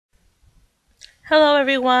Hello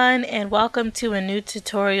everyone and welcome to a new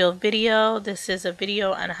tutorial video. This is a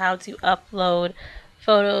video on how to upload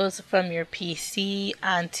photos from your PC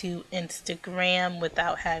onto Instagram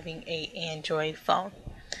without having an Android phone.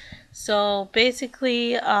 So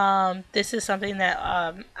basically this is something that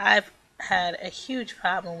I've had a huge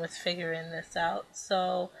problem with figuring this out.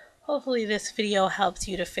 So hopefully this video helps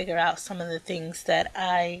you to figure out some of the things that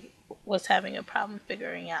I was having a problem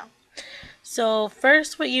figuring out. So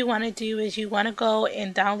first what you want to do is you want to go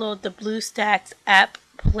and download the BlueStacks app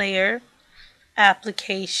player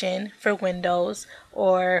application for Windows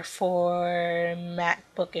or for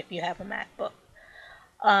MacBook if you have a MacBook.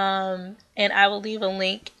 And I will leave a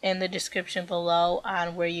link in the description below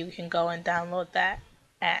on where you can go and download that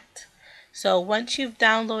at. So once you've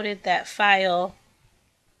downloaded that file,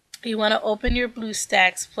 you want to open your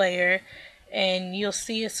BlueStacks player and you'll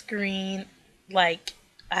see a screen like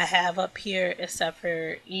I have up here, except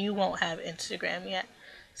for you won't have Instagram yet.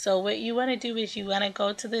 So what you want to do is you want to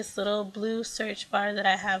go to this little blue search bar that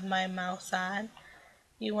I have my mouse on.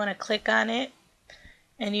 You want to click on it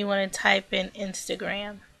and you want to type in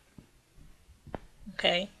Instagram.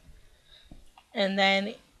 Okay. And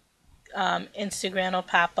then Instagram will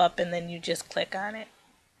pop up and then you just click on it.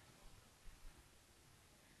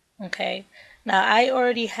 Okay. Now I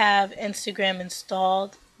already have Instagram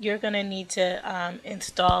installed. You're going to need to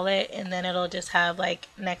install it, and then it'll just have like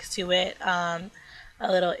next to it a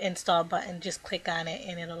little install button. Just click on it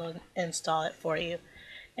and it'll install it for you.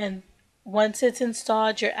 And once it's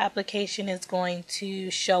installed, your application is going to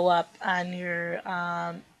show up on your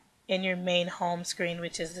in your main home screen,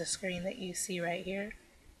 which is the screen that you see right here.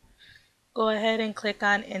 Go ahead and click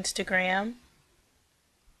on Instagram.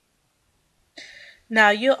 Now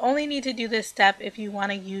you'll only need to do this step if you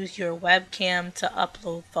want to use your webcam to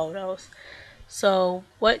upload photos. So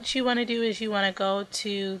what you want to do is you want to go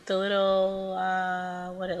to the little,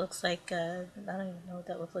 what it looks like, I don't even know what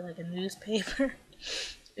that looks like a newspaper.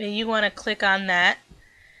 And you want to click on that.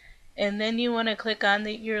 And then you want to click on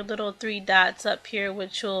your little three dots up here,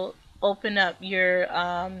 which will open up your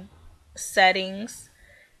settings.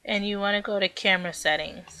 And you want to go to camera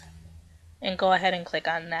settings. And go ahead and click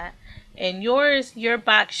on that. And your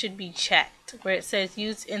box should be checked where it says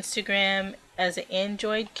use Instagram as an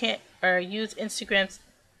Android or use Instagram's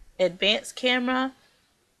advanced camera.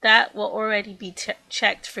 That will already be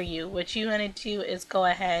checked for you. What you want to do is go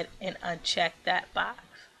ahead and uncheck that box.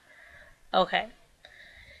 Okay.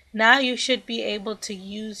 Now you should be able to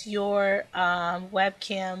use your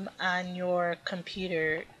webcam on your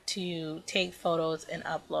computer to take photos and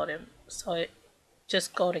upload them. So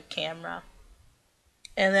just go to camera.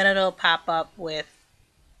 And then it'll pop up with,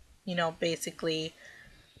 basically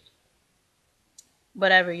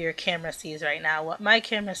whatever your camera sees right now. What my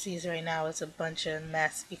camera sees right now is a bunch of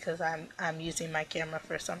mess because I'm using my camera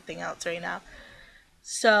for something else right now.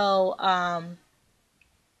 So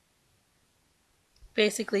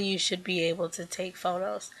basically you should be able to take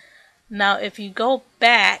photos. Now if you go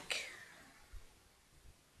back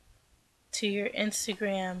to your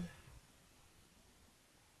Instagram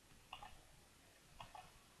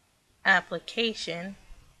application,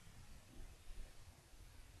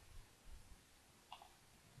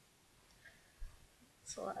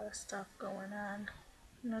 there's a lot of stuff going on.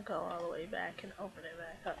 I'm gonna go all the way back and open it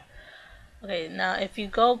back up. Okay, now if you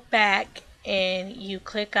go back and you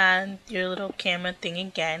click on your little camera thing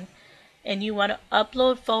again, and you want to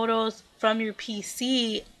upload photos from your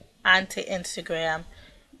PC onto Instagram,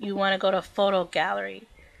 you want to go to photo gallery.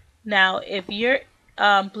 Now if your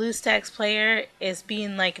BlueStacks player is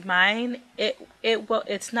being like mine,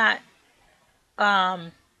 it's not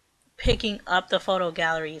picking up the photo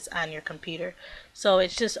galleries on your computer. So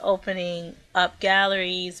it's just opening up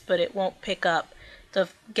galleries, but it won't pick up the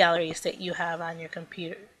galleries that you have on your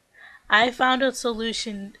computer. I found a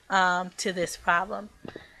solution to this problem.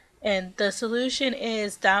 And the solution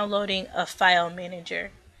is downloading a file manager.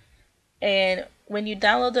 And when you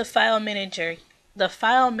download the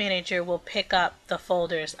file manager will pick up the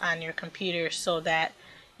folders on your computer so that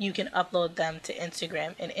you can upload them to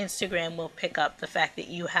Instagram, and Instagram will pick up the fact that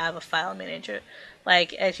you have a file manager.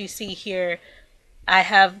 Like as you see here, I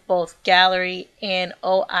have both gallery and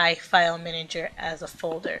OI file manager as a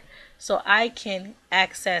folder. So I can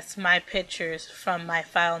access my pictures from my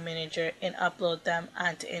file manager and upload them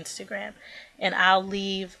onto Instagram. And I'll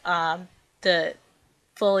leave the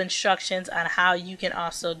full instructions on how you can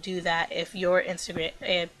also do that if your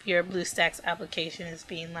BlueStacks application is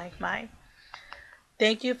being like mine.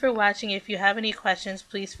 Thank you for watching. If you have any questions,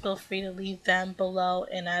 please feel free to leave them below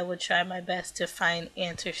and I will try my best to find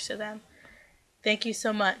answers to them. Thank you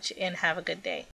so much and have a good day.